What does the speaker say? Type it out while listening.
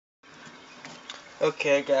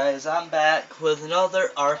Okay guys, I'm back with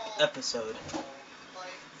another ARK episode.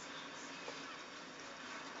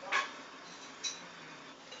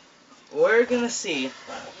 We're gonna see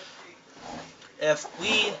if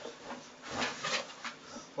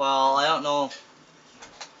I don't know,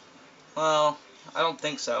 I don't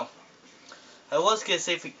think so. I was gonna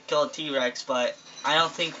say if we could kill a T-Rex, but I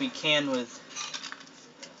don't think we can with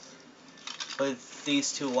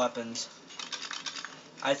these two weapons.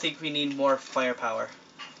 I think we need more firepower.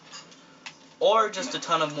 Or just a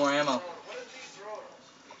ton of more ammo.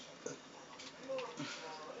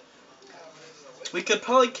 We could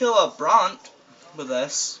probably kill a Bront with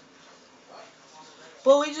this.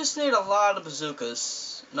 But we just need a lot of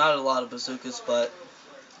bazookas. Not a lot of bazookas, but...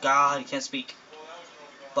 God, I can't speak.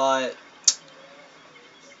 But...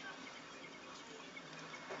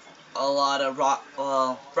 a lot of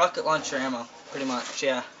rocket launcher ammo, pretty much,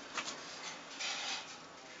 yeah.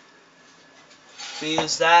 If we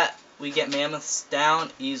use that, we get mammoths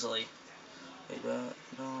down easily. Wait, no, I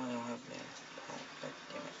don't have mammoths. Oh, God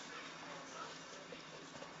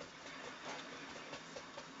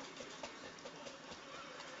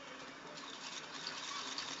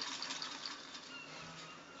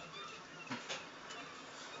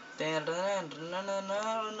damn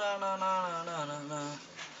it.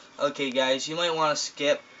 Okay guys, you might want to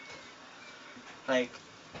skip like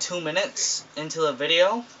 2 minutes into the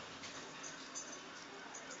video.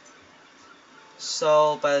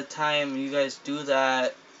 So by the time you guys do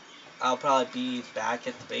that, I'll probably be back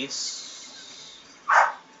at the base.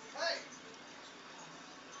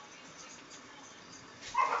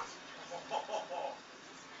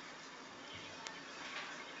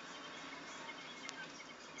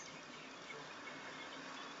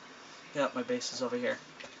 Yep, my base is over here.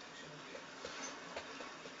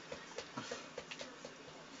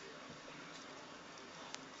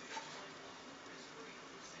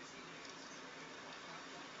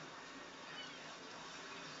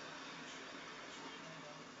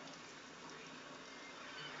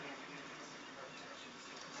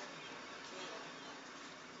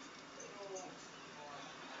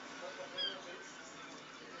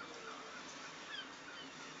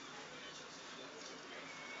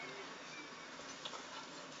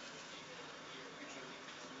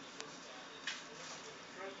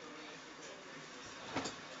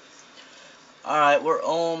 Alright, we're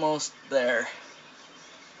almost there.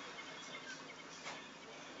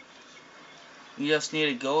 You just need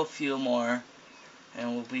to go a few more,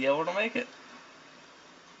 and we'll be able to make it.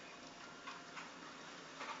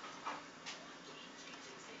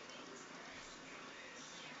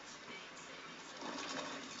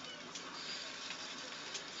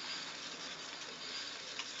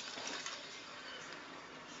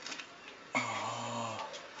 Oh,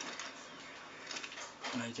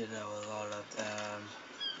 I did that with all of them.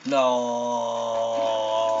 No,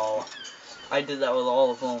 I did that with all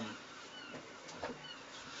of them.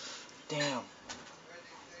 Damn.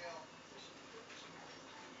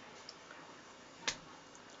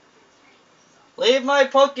 Leave my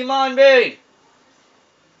Pokemon be!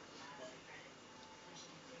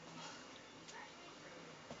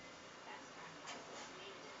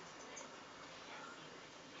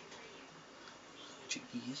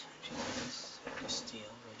 Jeez, steal,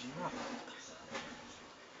 Regirock.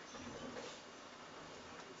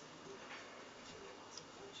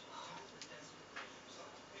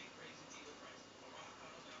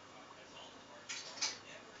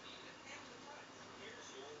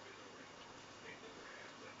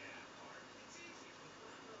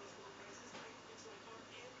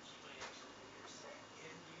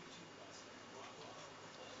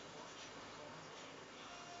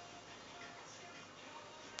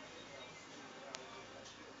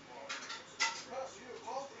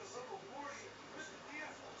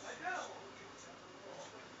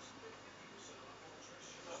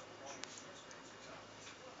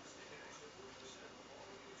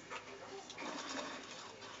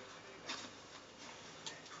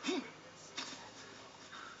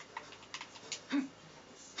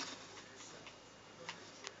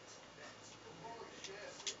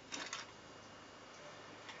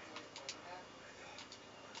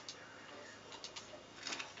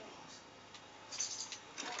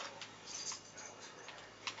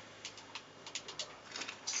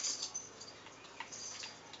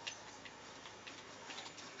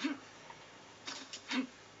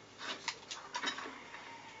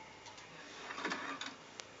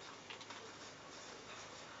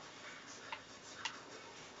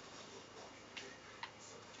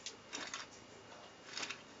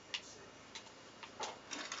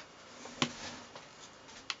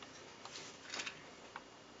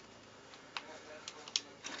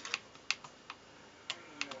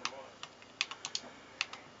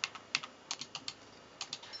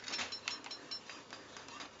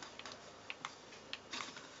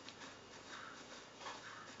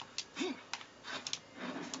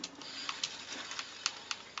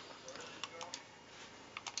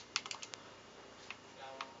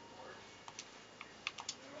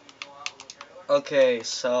 Okay,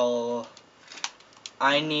 so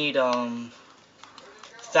I need not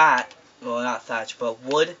thatch, but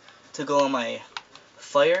wood to go on my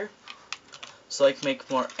fire so I can make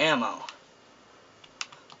more ammo.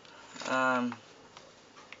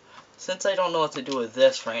 Since I don't know what to do with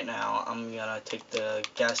this right now, I'm gonna take the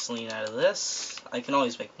gasoline out of this. I can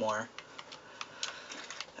always make more.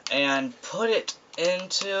 And put it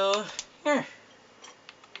into here.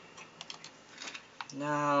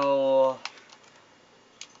 Now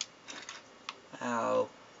I'll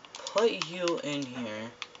put you in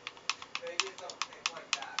here.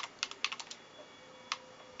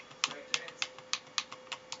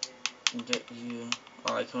 Get you.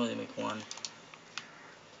 Oh, I can only make one.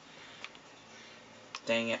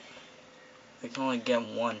 Dang it. I can only get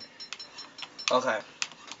one. Okay.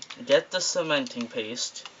 Get the cementing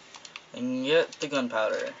paste. And get the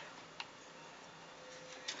gunpowder.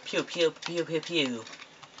 Pew, pew, pew, pew, pew.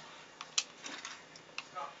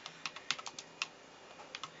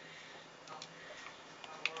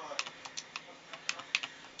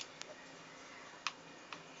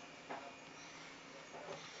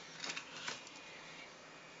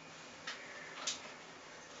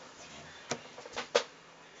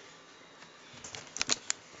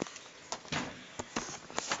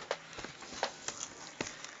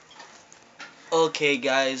 Okay,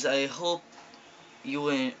 guys, I hope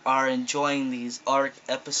you are enjoying these ARK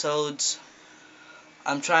episodes.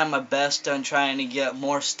 I'm trying my best on trying to get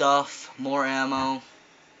more stuff, more ammo,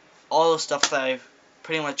 all the stuff that I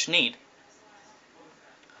pretty much need.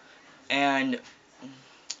 And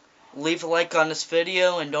leave a like on this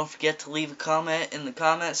video, and don't forget to leave a comment in the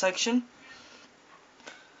comment section.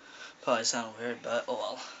 Probably sound weird, but oh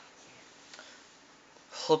well.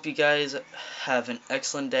 Hope you guys have an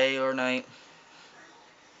excellent day or night.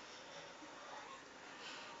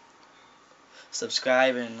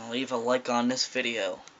 Subscribe and leave a like on this video.